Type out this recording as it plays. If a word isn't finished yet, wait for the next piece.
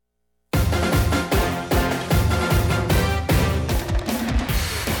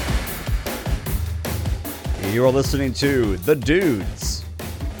You are listening to The Dudes,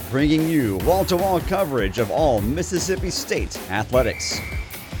 bringing you wall-to-wall coverage of all Mississippi State athletics.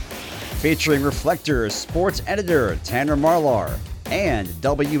 Featuring Reflector sports editor Tanner Marlar and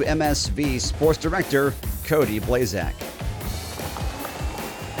WMSV sports director Cody Blazak.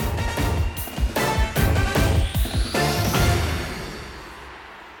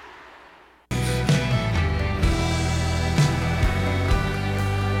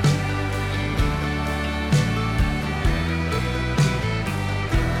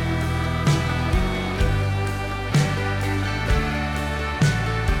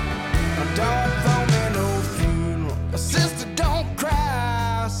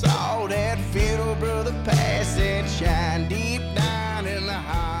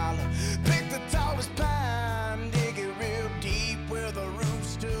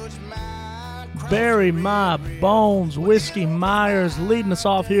 Bury my bones. Whiskey Myers leading us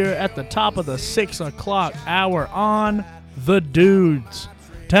off here at the top of the 6 o'clock hour on The Dudes.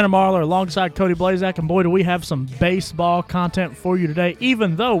 Tanner Marlar alongside Cody Blazak, and boy, do we have some baseball content for you today,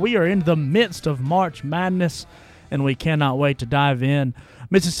 even though we are in the midst of March Madness, and we cannot wait to dive in.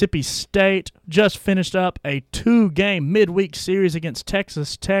 Mississippi State just finished up a 2-game midweek series against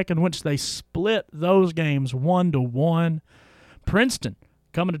Texas Tech, in which they split those games 1-1. Princeton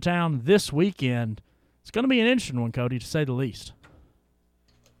coming to town this weekend. It's going to be an interesting one, Cody, to say the least.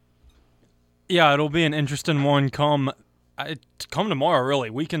 Yeah, it'll be an interesting one come tomorrow, really.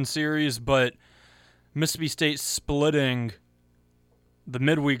 Weekend series, but Mississippi State splitting the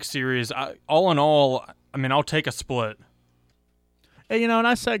midweek series. All in all, I mean, I'll take a split. And, and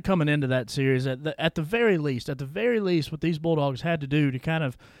I said coming into that series, at the very least, what these Bulldogs had to do to kind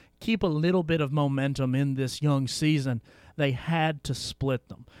of keep a little bit of momentum in this young season, they had to split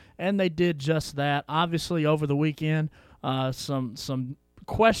them, and they did just that. Obviously, over the weekend, some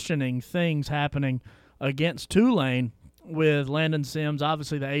questioning things happening against Tulane with Landon Sims,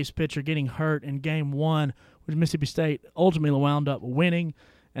 obviously the ace pitcher, getting hurt in Game 1, which Mississippi State ultimately wound up winning.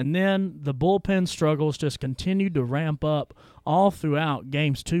 And then the bullpen struggles just continued to ramp up all throughout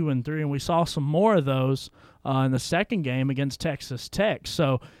Games 2 and 3, and we saw some more of those in the second game against Texas Tech.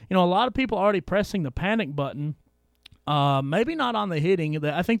 So, a lot of people already pressing the panic button. Maybe not on the hitting.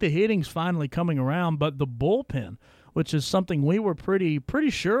 I think the hitting's finally coming around, but the bullpen, which is something we were pretty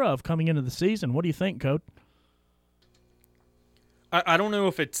sure of coming into the season. What do you think, Coach? I don't know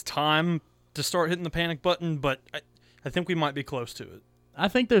if it's time to start hitting the panic button, but I think we might be close to it. I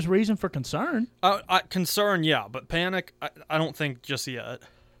think there's reason for concern. Concern, yeah, but panic, I don't think just yet.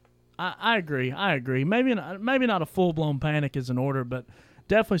 I agree. Maybe not a full-blown panic is in order, but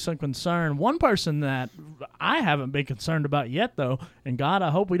definitely some concern. One person that I haven't been concerned about yet, though, and God,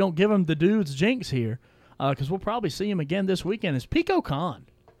 I hope we don't give him the Dude's jinx here, because we'll probably see him again this weekend, is Pico Khan.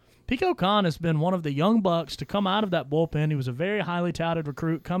 Pico Khan has been one of the young bucks to come out of that bullpen. He was a very highly touted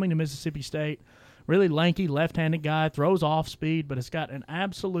recruit coming to Mississippi State. Really lanky, left-handed guy, throws off speed, but has got an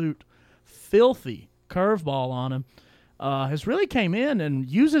absolute filthy curveball on him. Has really came in and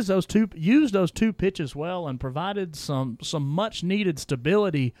used those two pitches well and provided some much needed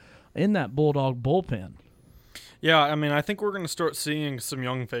stability in that Bulldog bullpen. Yeah, I mean, I think we're going to start seeing some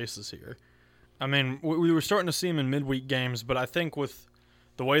young faces here. I mean, we were starting to see them in midweek games, but I think with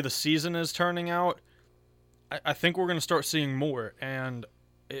the way the season is turning out, I think we're going to start seeing more. And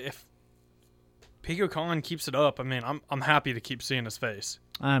if Pico Khan keeps it up, I mean, I'm happy to keep seeing his face.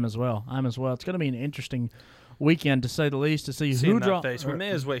 I am as well. It's going to be an interesting weekend, to say the least, to see who draws. We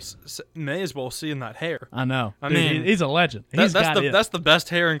may as well see in that hair. I know. I mean, he's a legend. That's the best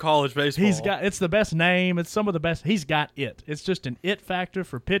hair in college baseball. It's the best name. It's some of the best. He's got it. It's just an it factor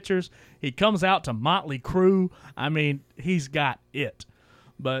for pitchers. He comes out to Motley Crue. I mean, he's got it.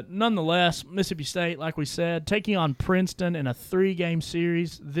 But nonetheless, Mississippi State, like we said, taking on Princeton in a 3-game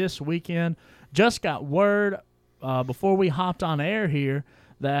series this weekend. Just got word before we hopped on air here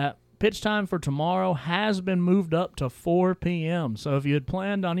that pitch time for tomorrow has been moved up to 4 p.m. So if you had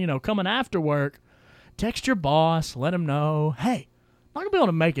planned on, coming after work, text your boss, let him know, hey, I'm not going to be able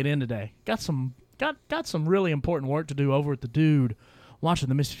to make it in today. Got some really important work to do over at the Dude watching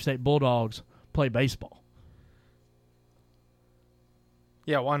the Mississippi State Bulldogs play baseball.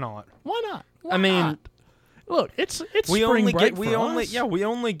 Yeah, why not? Why not? Look, it's spring break for us. We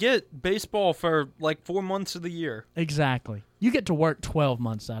only get baseball for like 4 months of the year. Exactly. You get to work 12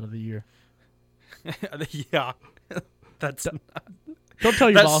 months out of the year. Yeah. Don't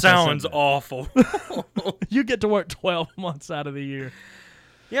tell your boss. That sounds awful. You get to work 12 months out of the year.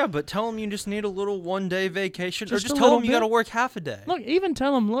 Yeah, but tell them you just need a little one-day vacation, or just tell them you got to work half a day. Look, even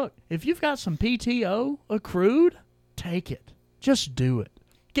tell them, if you've got some PTO accrued, take it. Just do it.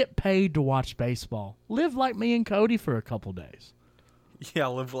 get paid to watch baseball. Live like me and Cody for a couple days. Yeah,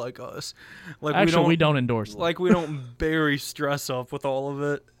 live like us. Like Actually, we don't endorse that. Like we don't bury stress up with all of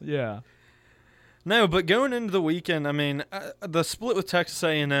it. Yeah. No, but going into the weekend, I mean, the split with Texas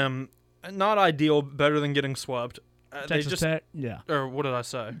A&M, not ideal, better than getting swept. Texas Tech, yeah. Or what did I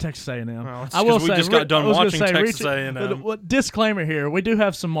say? Texas A&M. Well, I will we say, just got done watching say, Texas A&M. Disclaimer here, we do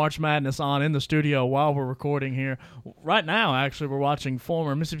have some March Madness on in the studio while we're recording here. Right now, actually, we're watching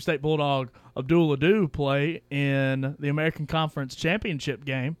former Mississippi State Bulldog Abdul Adu play in the American Conference Championship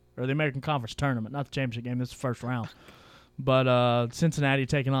game, or the American Conference Tournament, not the championship game, this is the first round. But Cincinnati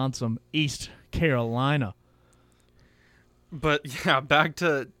taking on some East Carolina. But, yeah, back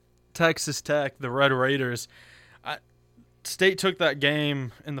to Texas Tech, the Red Raiders. State took that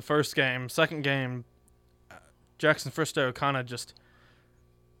game in the first game. Second game, Jackson Fristow kind of just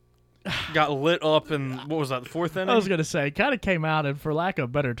got lit up in, what was that, the fourth inning? I was going to say, kind of came out and, for lack of a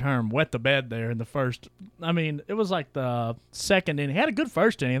better term, wet the bed there in the first. I mean, it was like the second inning. He had a good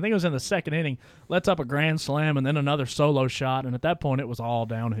first inning. I think it was in the second inning. Lets up a grand slam and then another solo shot, and at that point it was all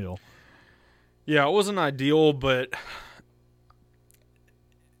downhill. Yeah, it wasn't ideal, but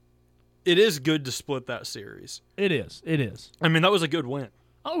it is good to split that series. It is. It is. I mean, that was a good win.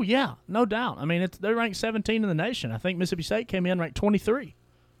 Oh, yeah, no doubt. I mean, they're ranked 17 in the nation. I think Mississippi State came in ranked 23.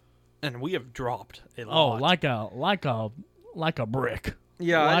 And we have dropped a lot. Oh, like a brick.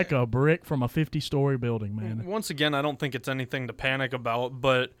 Yeah. Like a brick from a 50-story building, man. Once again, I don't think it's anything to panic about,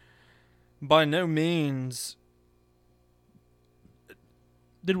 but by no means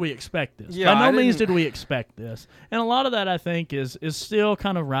did we expect this. Yeah, by no means did we expect this. And a lot of that, I think, is still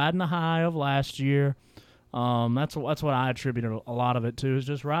kind of riding the high of last year. That's what I attribute a lot of it to, is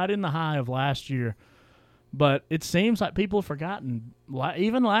just riding the high of last year. But it seems like people have forgotten.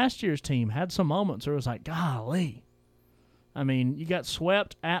 Even last year's team had some moments where it was like, golly. I mean, you got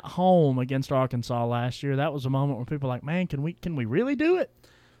swept at home against Arkansas last year. That was a moment where people were like, man, can we really do it?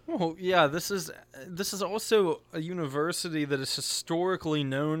 Well, yeah, this is also a university that is historically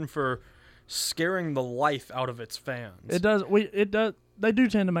known for scaring the life out of its fans. It does. They do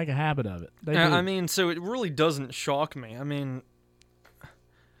tend to make a habit of it. I mean, so it really doesn't shock me. I mean,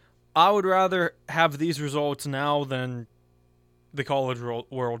 I would rather have these results now than the College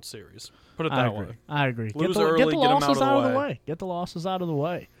World Series. Put it that way. I agree. Lose get the early, get them losses out of the way. Get the losses out of the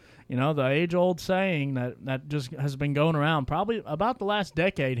way. You know, the age-old saying that just has been going around probably about the last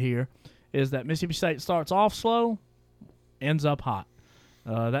decade here is that Mississippi State starts off slow, ends up hot.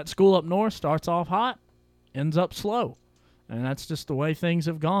 That school up north starts off hot, ends up slow. And that's just the way things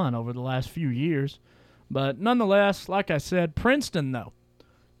have gone over the last few years. But nonetheless, like I said, Princeton, though.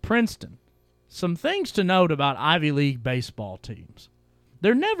 Princeton. Some things to note about Ivy League baseball teams.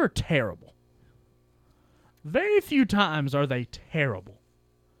 They're never terrible. Very few times are they terrible.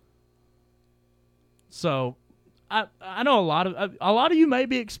 So, I know a lot of you may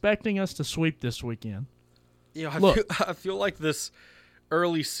be expecting us to sweep this weekend. Yeah, I feel like this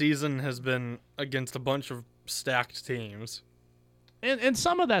early season has been against a bunch of stacked teams. And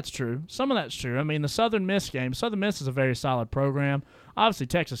some of that's true. I mean, the Southern Miss game. Southern Miss is a very solid program. Obviously,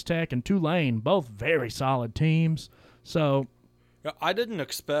 Texas Tech and Tulane, both very solid teams. So, I didn't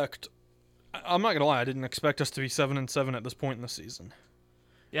expect. I'm not gonna lie. I didn't expect us to be 7-7 at this point in the season.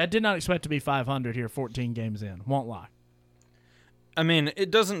 Yeah, I did not expect to be 500 here, 14 games in. Won't lie. I mean,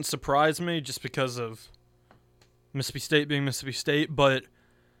 it doesn't surprise me just because of Mississippi State being Mississippi State, but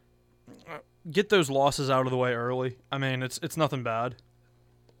get those losses out of the way early. I mean, it's nothing bad.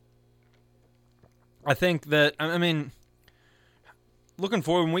 I think that, I mean, looking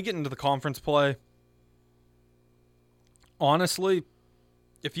forward, when we get into the conference play, honestly,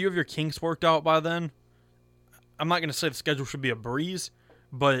 if you have your kinks worked out by then, I'm not going to say the schedule should be a breeze,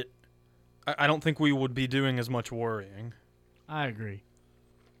 but I don't think we would be doing as much worrying. I agree.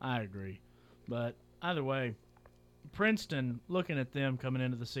 But either way, Princeton, looking at them coming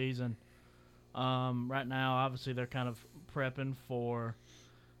into the season, right now, obviously they're kind of prepping for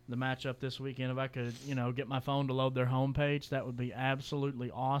the matchup this weekend. If I could, get my phone to load their homepage, that would be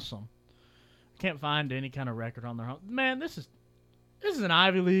absolutely awesome. Can't find any kind of record on their home. Man, this is an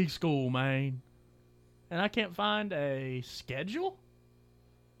Ivy League school, man. And I can't find a schedule?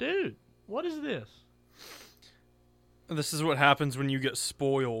 Dude, what is this? This is what happens when you get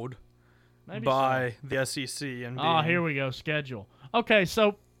spoiled by the SEC. And here we go, schedule. Okay,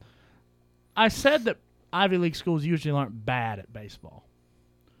 so I said that Ivy League schools usually aren't bad at baseball.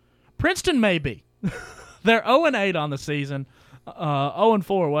 Princeton may be. They're 0-8 on the season,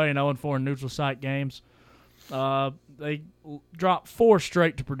 0-4 away and 0-4 in neutral site games. They dropped 4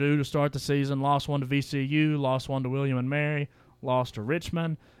 straight to Purdue to start the season, lost 1 to VCU, lost 1 to William & Mary, lost to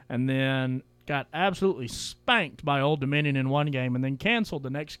Richmond, and then got absolutely spanked by Old Dominion in one game, and then canceled the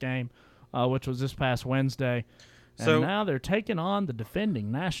next game, which was this past Wednesday. And now they're taking on the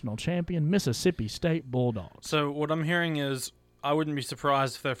defending national champion Mississippi State Bulldogs. So what I'm hearing is I wouldn't be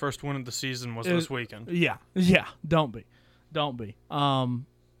surprised if their first win of the season was this weekend. Yeah, don't be.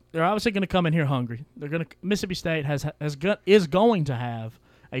 They're obviously going to come in here hungry. Mississippi State is going to have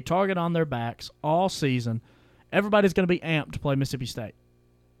a target on their backs all season. Everybody's going to be amped to play Mississippi State.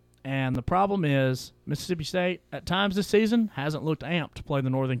 And the problem is Mississippi State, at times this season, hasn't looked amped to play the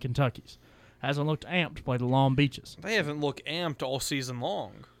Northern Kentuckys. Hasn't looked amped to play the Long Beaches. They haven't looked amped all season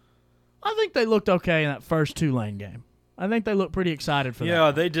long. I think they looked okay in that first Tulane game. I think they looked pretty excited for that.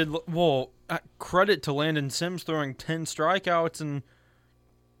 Yeah, they did. Well, credit to Landon Sims throwing 10 strikeouts and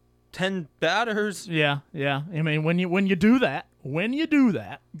 10 batters. Yeah. I mean, when you do that,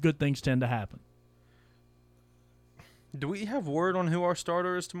 good things tend to happen. Do we have word on who our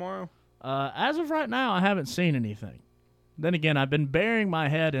starter is tomorrow? As of right now, I haven't seen anything. Then again, I've been burying my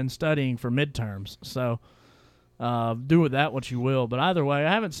head in studying for midterms, so do with that what you will. But either way,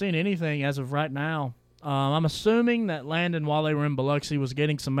 I haven't seen anything as of right now. I'm assuming that Landon, while they were in Biloxi, was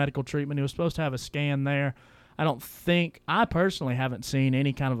getting some medical treatment. He was supposed to have a scan there. I personally haven't seen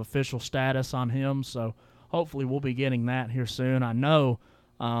any kind of official status on him, so hopefully we'll be getting that here soon. I know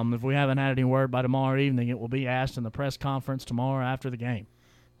if we haven't had any word by tomorrow evening, it will be asked in the press conference tomorrow after the game.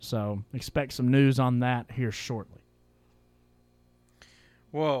 So expect some news on that here shortly.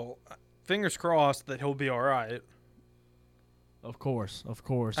 Well, fingers crossed that he'll be all right. Of course.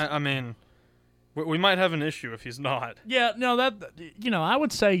 I mean, we might have an issue if he's not. Yeah, no, I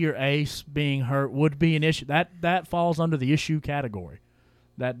would say your ace being hurt would be an issue. That falls under the issue category.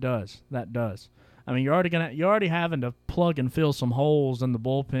 That does. I mean, you're already having to plug and fill some holes in the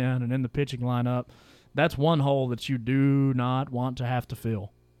bullpen and in the pitching lineup. That's one hole that you do not want to have to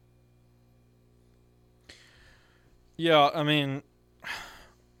fill. Yeah, I mean,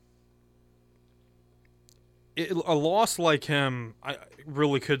 a loss like him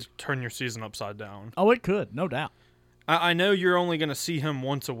really could turn your season upside down. Oh, it could, no doubt. I know you're only going to see him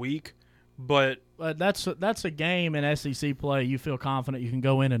once a week, but that's a game in SEC play you feel confident you can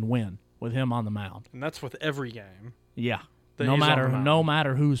go in and win with him on the mound. And that's with every game. Yeah. No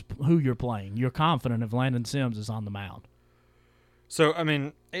matter who you're playing, you're confident if Landon Sims is on the mound. So, I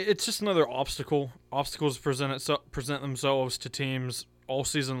mean, it's just another obstacle. Obstacles present themselves to teams all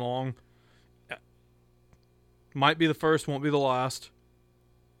season long. Might be the first, won't be the last.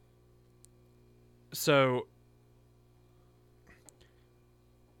 So,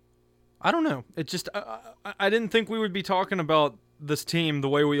 I don't know. It just I didn't think we would be talking about this team the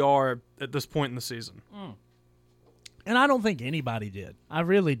way we are at this point in the season. And I don't think anybody did. I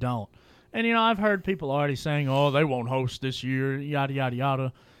really don't. And, I've heard people already saying, oh, they won't host this year, yada, yada,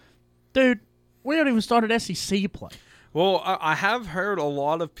 yada. Dude, we haven't even started SEC play. Well, I have heard a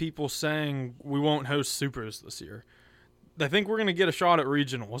lot of people saying we won't host Supers this year. They think we're going to get a shot at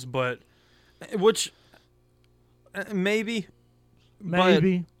regionals, which maybe.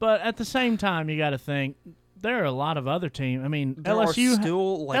 But at the same time, you got to think there are a lot of other teams. I mean, there LSU are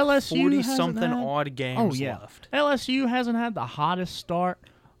still like 40-something odd games left. LSU hasn't had the hottest start.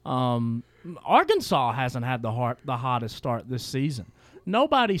 Arkansas hasn't had the hottest start this season.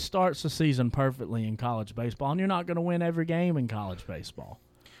 Nobody starts the season perfectly in college baseball, and you're not going to win every game in college baseball.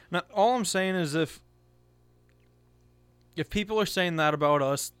 Now, all I'm saying is if people are saying that about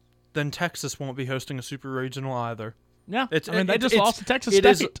us, then Texas won't be hosting a super regional either. Yeah, they just lost to Texas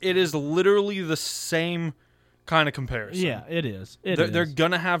State. It is literally the same kind of comparison. Yeah, it is. They're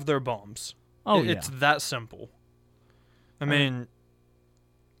going to have their bums. Oh, It's that simple. I mean,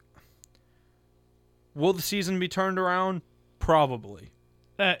 will the season be turned around? Probably.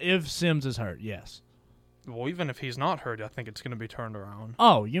 If Sims is hurt, yes. Well, even if he's not hurt, I think it's going to be turned around.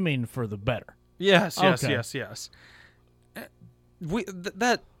 Oh, you mean for the better? Yes. Okay. Yes.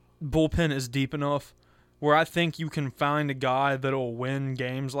 That bullpen is deep enough where I think you can find a guy that'll win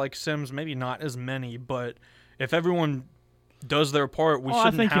games like Sims. Maybe not as many, but if everyone does their part, we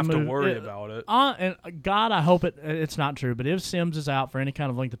shouldn't have to worry about it. And God, I hope it's not true, but if Sims is out for any kind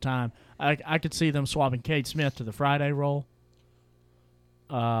of length of time, I could see them swapping Cade Smith to the Friday role.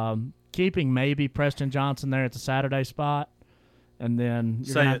 Keeping maybe Preston Johnson there at the Saturday spot, and then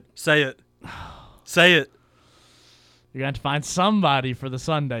say it. You're going to find somebody for the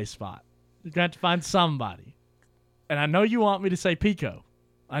Sunday spot. You're going to find somebody, and I know you want me to say Pico.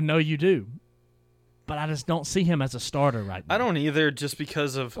 I know you do, but I just don't see him as a starter right now. I don't either, just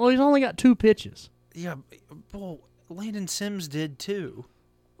because of. Well, he's only got 2 pitches. Yeah, well, Landon Sims did too.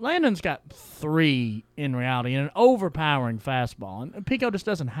 Landon's got 3 in reality and an overpowering fastball, and Pico just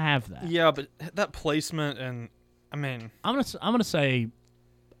doesn't have that. Yeah, but that placement, and I mean, I'm gonna say,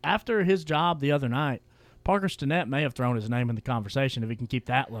 after his job the other night, Parker Stinnett may have thrown his name in the conversation if he can keep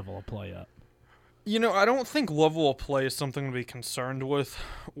that level of play up. You know, I don't think level of play is something to be concerned with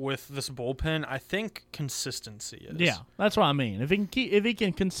this bullpen. I think consistency is. Yeah, that's what I mean. If he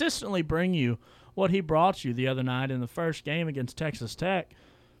can consistently bring you what he brought you the other night in the first game against Texas Tech,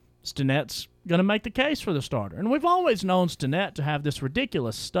 Stinnett's going to make the case for the starter. And we've always known Stinnett to have this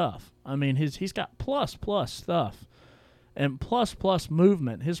ridiculous stuff. I mean, he's got plus stuff and plus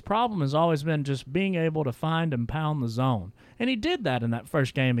movement. His problem has always been just being able to find and pound the zone. And he did that in that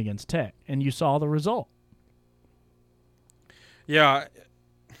first game against Tech, and you saw the result. Yeah.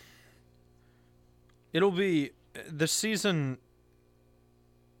 It'll be this season.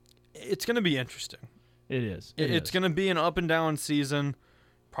 It's going to be interesting. It is. It's going to be an up and down season,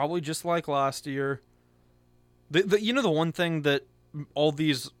 probably just like last year. You know, the one thing that all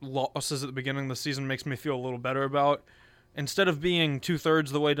these losses at the beginning of the season makes me feel a little better about, instead of being 2/3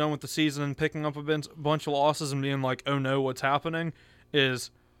 of the way done with the season and picking up a bunch of losses and being like, oh no, what's happening,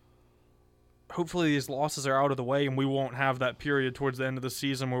 is hopefully these losses are out of the way and we won't have that period towards the end of the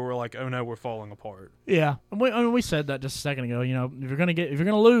season where we're like, oh no, we're falling apart. Yeah, we said that just a second ago. You know, if you're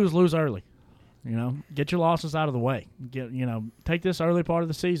gonna lose early. You know, get your losses out of the way. Take this early part of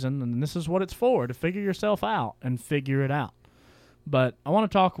the season, and this is what it's for, to figure yourself out and figure it out. But I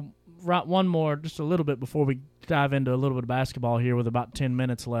want to talk one more, just a little bit before we dive into a little bit of basketball here with about 10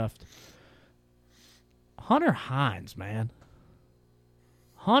 minutes left. Hunter Hines, man.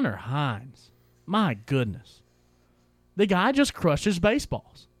 Hunter Hines. My goodness. The guy just crushes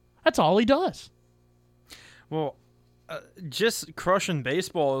baseballs. That's all he does. Well, just crushing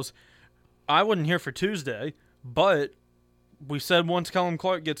baseballs, I wasn't here for Tuesday, but we said once Callum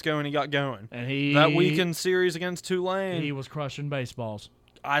Clark gets going, he got going. And that weekend series against Tulane, he was crushing baseballs.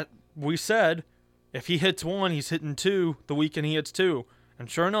 We said if he hits 1, he's hitting 2 the weekend he hits 2. And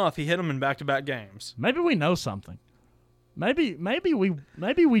sure enough, he hit them in back-to-back games. Maybe we know something. Maybe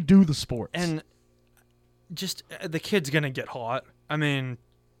we do the sports. And just the kid's going to get hot. I mean,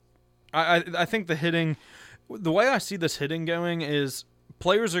 I think the hitting, the way I see this hitting going is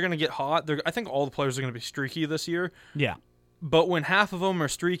players are going to get hot. I think all the players are going to be streaky this year. Yeah. But when half of them are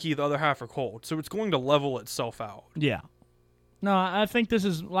streaky, the other half are cold. So it's going to level itself out. Yeah. No, I think this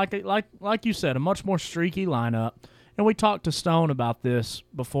is, like you said, a much more streaky lineup. And we talked to Stone about this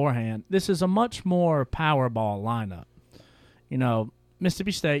beforehand. This is a much more power ball lineup. You know,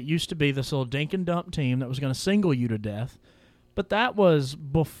 Mississippi State used to be this little dink and dump team that was going to single you to death. But that was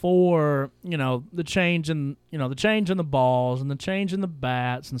before, the change in the balls and the change in the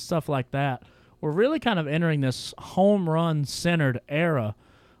bats and stuff like that. We're really kind of entering this home run centered era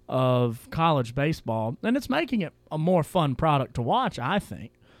of college baseball, and it's making it a more fun product to watch, I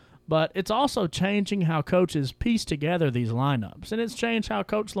think. But it's also changing how coaches piece together these lineups, and it's changed how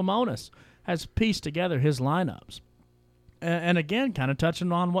Coach Lamonis has pieced together his lineups. And again, kind of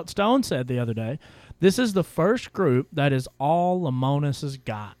touching on what Stone said the other day, this is the first group that is all Lamonis's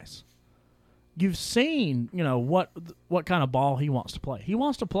guys. You've seen, what kind of ball he wants to play. He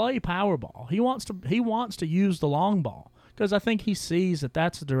wants to play power ball. He wants to use the long ball, because I think he sees that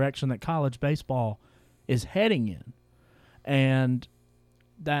that's the direction that college baseball is heading in, and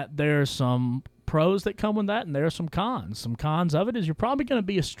that there's some pros that come with that, and there are some cons. Some cons of it is you're probably going to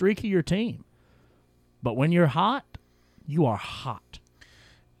be a streakier team, but when you're hot, you are hot.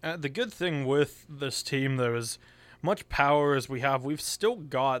 The good thing with this team, though, is much power as we have, we've still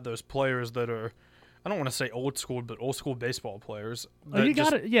got those players that are, I don't want to say old school, but old school baseball players. You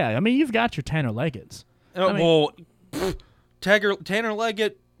got it. Yeah, I mean, you've got your Tanner Leggett's. Tanner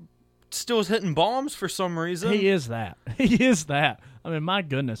Leggett still is hitting bombs for some reason. He is that. He is that. I mean, my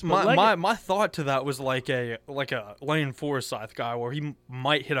goodness. My thought to that was like a Lane Forsythe guy where he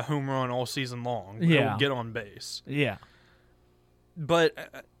might hit a home run all season long. Yeah. He'll get on base. Yeah.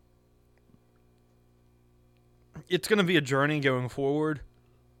 But it's going to be a journey going forward,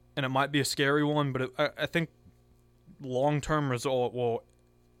 and it might be a scary one, but I think long-term result will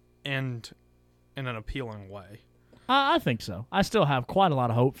end in an appealing way. I think so. I still have quite a lot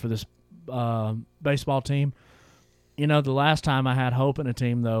of hope for this baseball team. The last time I had hope in a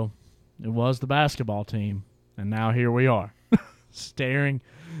team, though, it was the basketball team, and now here we are, staring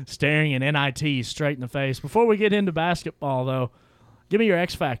an NIT straight in the face. Before we get into basketball, though, give me your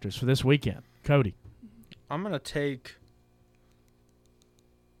X factors for this weekend, Cody. I'm going to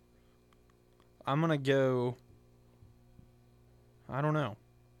go, I don't know.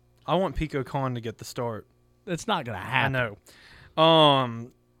 I want Pico Khan to get the start. It's not going to happen. I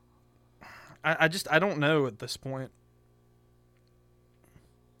know. I don't know at this point.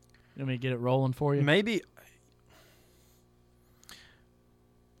 Let me get it rolling for you. Maybe.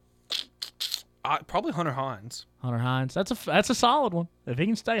 Probably Hunter Hines. Hunter Hines. That's a solid one. If he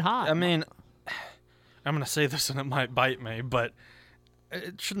can stay hot. I mean, I'm going to say this and it might bite me, but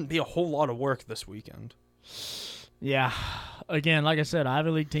it shouldn't be a whole lot of work this weekend. Yeah. Again, like I said,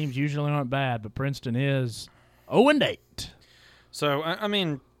 Ivy League teams usually aren't bad, but Princeton is 0-8. So, I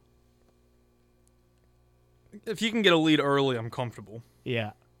mean, if you can get a lead early, I'm comfortable.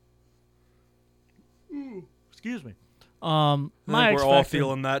 Yeah. Excuse me. I think we're all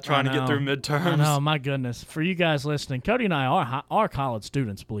feeling that, trying to get through midterms. I know, my goodness. For you guys listening, Cody and I are college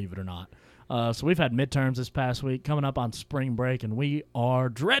students, believe it or not. So we've had midterms this past week, coming up on spring break, and we are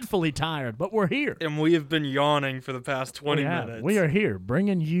dreadfully tired, but we're here. And we have been yawning for the past 20 minutes. We are here,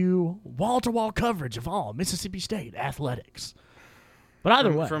 bringing you wall-to-wall coverage of all Mississippi State athletics. But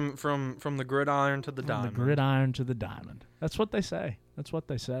either way. From the gridiron to the diamond. From the gridiron to the diamond. That's what they say.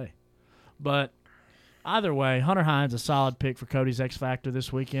 But either way, Hunter Hines, a solid pick for Cody's X Factor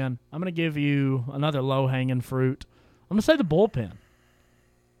this weekend. I'm going to give you another low-hanging fruit. I'm going to say the bullpen.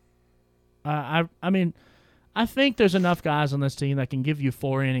 I mean, I think there's enough guys on this team that can give you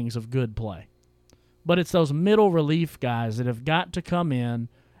 4 innings of good play. But it's those middle relief guys that have got to come in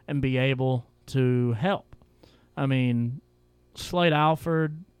and be able to help. I mean, Slade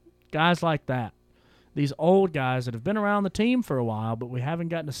Alford, guys like that. These old guys that have been around the team for a while, but we haven't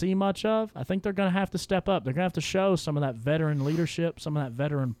gotten to see much of, I think they're going to have to step up. They're going to have to show some of that veteran leadership, some of that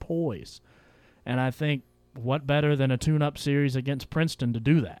veteran poise. And I think what better than a tune-up series against Princeton to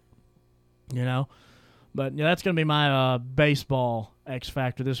do that, you know? But yeah, that's going to be my baseball X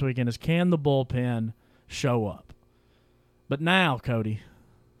factor this weekend is can the bullpen show up? But now, Cody,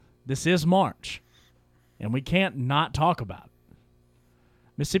 this is March, and we can't not talk about it.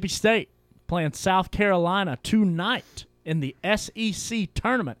 Mississippi State playing South Carolina tonight in the SEC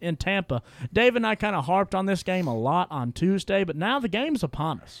tournament in Tampa. Dave and I kind of harped on this game a lot on Tuesday, but now the game's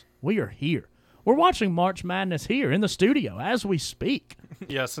upon us. We are here. We're watching March Madness here in the studio as we speak.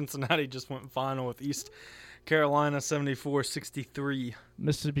 Yeah, Cincinnati just went final with East Carolina 74-63.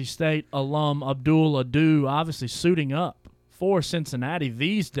 Mississippi State alum Abdul Adu obviously suiting up for Cincinnati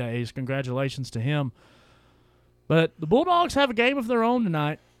these days. Congratulations to him. But the Bulldogs have a game of their own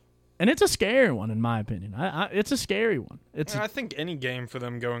tonight, and it's a scary one in my opinion. It's a scary one. I think any game for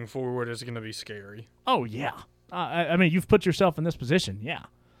them going forward is going to be scary. Oh, yeah. I mean, you've put yourself in this position, yeah.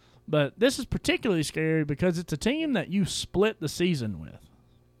 But this is particularly scary because it's a team that you split the season with.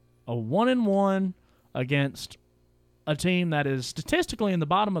 A 1-1 against a team that is statistically in the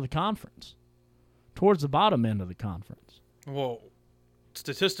bottom of the conference, towards the bottom end of the conference. Well,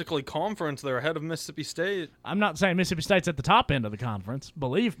 statistically conference, they're ahead of Mississippi State. I'm not saying Mississippi State's at the top end of the conference,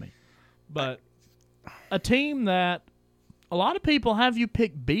 believe me. But a team that a lot of people have you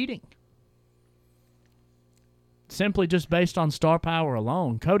pick beating. Simply just based on star power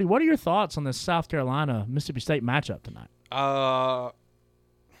alone. Cody, what are your thoughts on this South Carolina-Mississippi State matchup tonight? I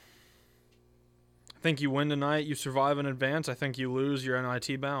think you win tonight, you survive in advance. I think you lose, you're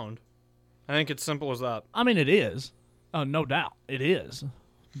NIT bound. I think it's simple as that. I mean, it is. Oh, no doubt, it is.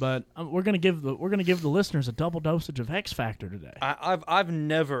 But we're gonna give the listeners a double dosage of X Factor today. I've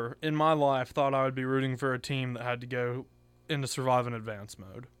never in my life thought I would be rooting for a team that had to go into survive in advance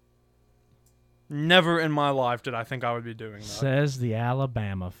mode. Never in my life did I think I would be doing that. Says the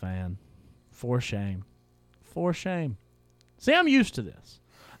Alabama fan. For shame. For shame. See, I'm used to this.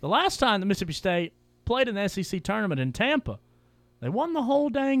 The last time the Mississippi State played in the SEC tournament in Tampa, they won the whole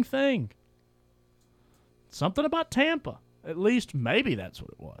dang thing. Something about Tampa. At least maybe that's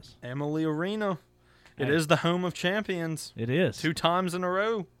what it was. Emily Arena. It is the home of champions. It is. 2 times in a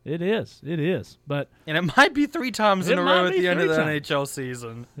row. It is. It is. And it might be 3 times in a row at the end of the NHL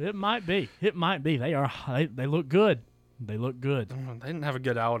season. It might be. It might be. They look good. They look good. They didn't have a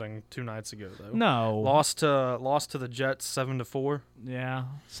good outing 2 nights ago, though. No. Lost to the Jets 7-4. Yeah.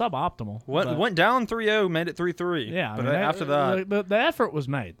 Suboptimal. Went down 3-0, made it 3-3. Yeah. But after that. The effort was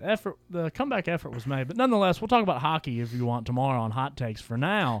made. The comeback effort was made. But nonetheless, we'll talk about hockey if you want tomorrow on Hot Takes. For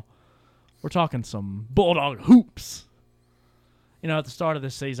now, we're talking some Bulldog hoops. You know, at the start of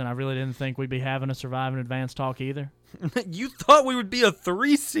this season, I really didn't think we'd be having a survive in advance talk either. You thought we would be a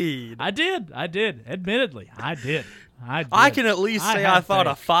 3 seed. I did. Admittedly, I did. I can at least say I thought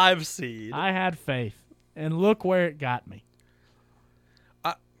a 5 seed. I had faith, and look where it got me.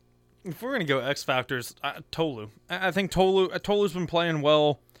 If we're going to go X Factors, Tolu. I think Tolu's been playing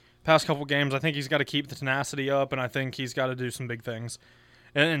well past couple games. I think he's got to keep the tenacity up, and I think he's got to do some big things.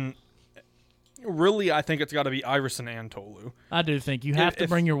 And really, I think it's got to be Iverson and Tolu. I do think you have to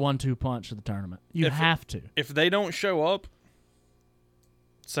bring your 1-2 punch to the tournament. You have to. If they don't show up,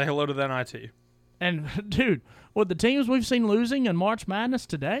 say hello to the NIT. And, dude, with the teams we've seen losing in March Madness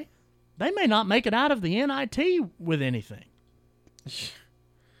today, they may not make it out of the NIT with anything.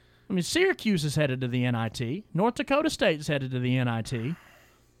 I mean, Syracuse is headed to the NIT. North Dakota State is headed to the NIT.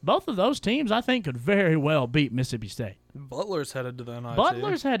 Both of those teams, I think, could very well beat Mississippi State. Butler's headed to the NIT.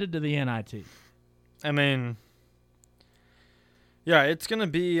 Butler's headed to the NIT. I mean, yeah, it's gonna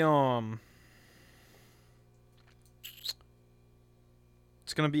be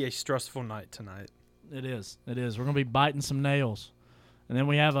it's gonna be a stressful night tonight. It is. It is. We're gonna be biting some nails, and then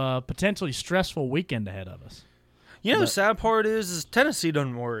we have a potentially stressful weekend ahead of us. You know, the sad part is Tennessee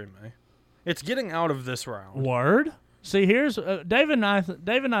doesn't worry me. It's getting out of this round. Word. See, here's David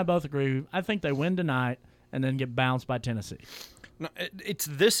and I both agree. I think they win tonight and then get bounced by Tennessee. No, it's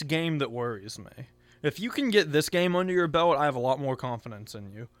this game that worries me. If you can get this game under your belt, I have a lot more confidence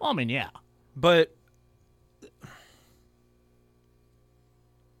in you. Well, I mean, yeah. But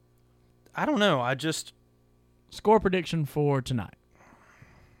I don't know. I just... Score prediction for tonight.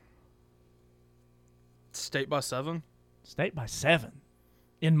 State by 7? State by 7.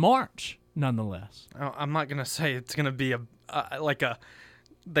 In March, nonetheless. I'm not going to say it's going to be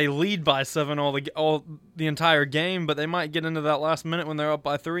they lead by 7 all the entire game, but they might get into that last minute when they're up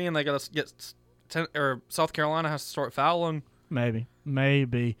by 3 and they got to get South Carolina has to start fouling. Maybe.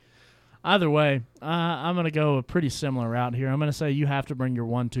 Either way, I'm going to go a pretty similar route here. I'm going to say you have to bring your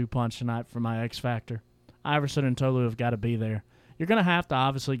 1-2 punch tonight for my X factor. Iverson and Tolu have got to be there. You're going to have to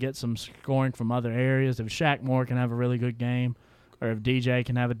obviously get some scoring from other areas. If Shaq Moore can have a really good game, or if DJ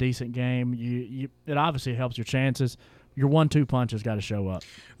can have a decent game, it obviously helps your chances. Your 1-2 punch has got to show up.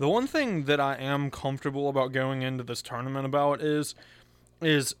 The one thing that I am comfortable about going into this tournament about is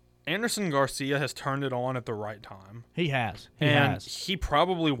Anderson Garcia has turned it on at the right time. He has. He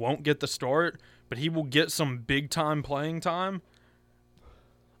probably won't get the start, but he will get some big-time playing time.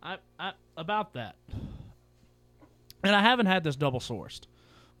 About that. And I haven't had this double-sourced,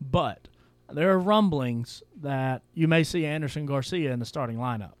 but there are rumblings that you may see Anderson Garcia in the starting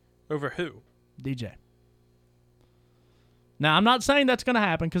lineup. Over who? DJ. Now, I'm not saying that's going to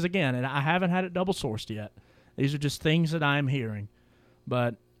happen because, again, I haven't had it double-sourced yet. These are just things that I'm hearing.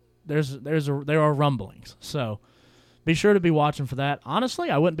 But there are rumblings. So be sure to be watching for that. Honestly,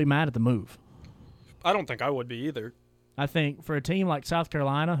 I wouldn't be mad at the move. I don't think I would be either. I think for a team like South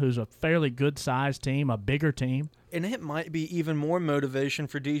Carolina, who's a fairly good-sized team, a bigger team. And it might be even more motivation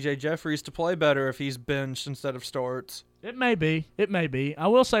for DJ Jeffries to play better if he's benched instead of starts. It may be. I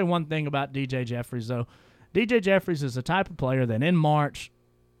will say one thing about DJ Jeffries, though. DJ Jeffries is the type of player that in March,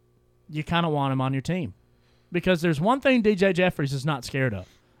 you kind of want him on your team. Because there's one thing DJ Jeffries is not scared of,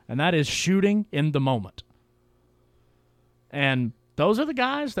 and that is shooting in the moment. And those are the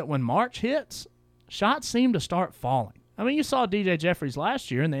guys that when March hits, shots seem to start falling. I mean, you saw DJ Jeffries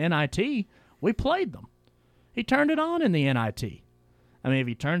last year in the NIT. We played them. He turned it on in the NIT. I mean, if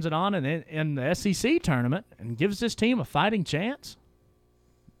he turns it on in the SEC tournament and gives this team a fighting chance,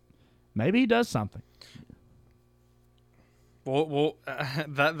 maybe he does something. Well,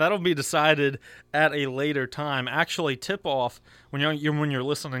 that'll be decided at a later time. Actually, tip-off, when you're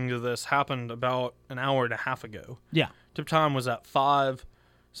listening to this, happened about an hour and a half ago. Yeah. Tip time was at 5,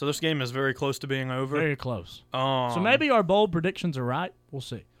 so this game is very close to being over. Very close. So maybe our bold predictions are right. We'll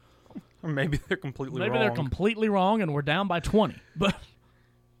see. Or maybe they're completely wrong. Maybe they're completely wrong, and we're down by 20. But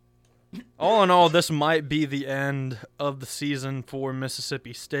all in all, this might be the end of the season for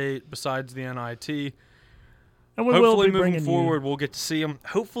Mississippi State, besides the NIT. And we Hopefully, will be moving forward, we'll get to see them.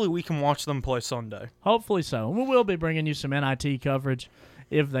 Hopefully, we can watch them play Sunday. Hopefully so. And we will be bringing you some NIT coverage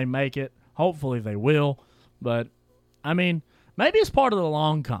if they make it. Hopefully they will. But, I mean, maybe it's part of the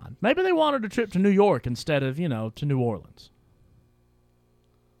long con. Maybe they wanted a trip to New York instead of, to New Orleans.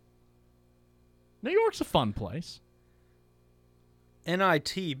 New York's a fun place.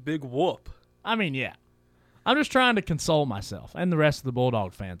 NIT, big whoop. I mean, yeah. I'm just trying to console myself and the rest of the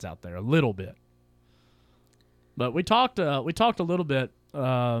Bulldog fans out there a little bit. But we talked a little bit,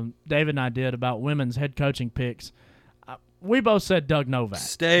 David and I did, about women's head coaching picks. We both said Doug Novak.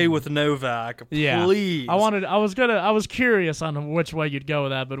 Stay with Novak, please. Yeah. I was curious on which way you'd go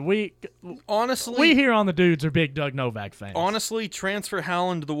with that, but we here on the Dudes are big Doug Novak fans. Honestly, transfer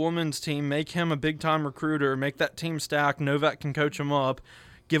Howland to the women's team, make him a big-time recruiter, make that team stack, Novak can coach him up,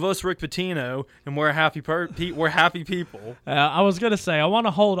 give us Rick Pitino, and we're happy people. I was going to say, I want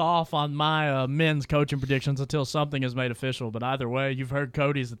to hold off on my men's coaching predictions until something is made official, but either way, you've heard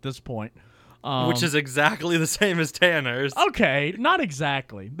Cody's at this point. Which is exactly the same as Tanner's. Okay, not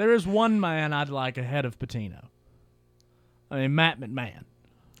exactly. There is one man I'd like ahead of Patino. I mean, Matt McMahon.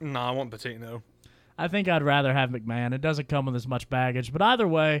 No, I want Patino. I think I'd rather have McMahon. It doesn't come with as much baggage. But either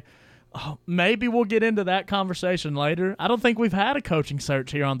way, maybe we'll get into that conversation later. I don't think we've had a coaching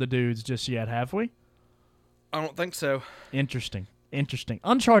search here on the Dudes just yet, have we? I don't think so. Interesting.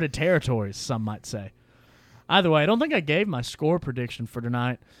 Uncharted territories, some might say. Either way, I don't think I gave my score prediction for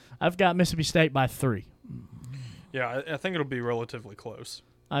tonight. I've got Mississippi State by 3. Yeah, I think it'll be relatively close.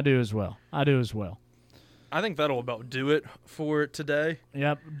 I do as well. I think that'll about do it for today.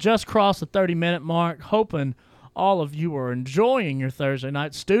 Yep, just crossed the 30-minute mark. Hoping all of you are enjoying your Thursday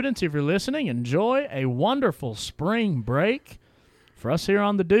night. Students, if you're listening, enjoy a wonderful spring break. For us here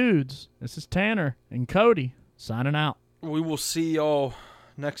on the Dudes, this is Tanner and Cody signing out. We will see y'all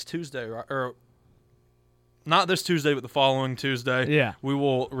next Tuesday, right? Or not this Tuesday, but the following Tuesday. Yeah. We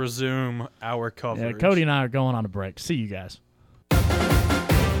will resume our coverage. Yeah, Cody and I are going on a break. See you guys.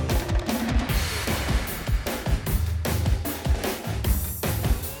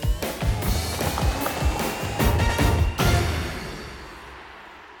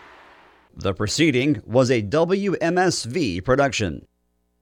 The proceeding was a WMSV production.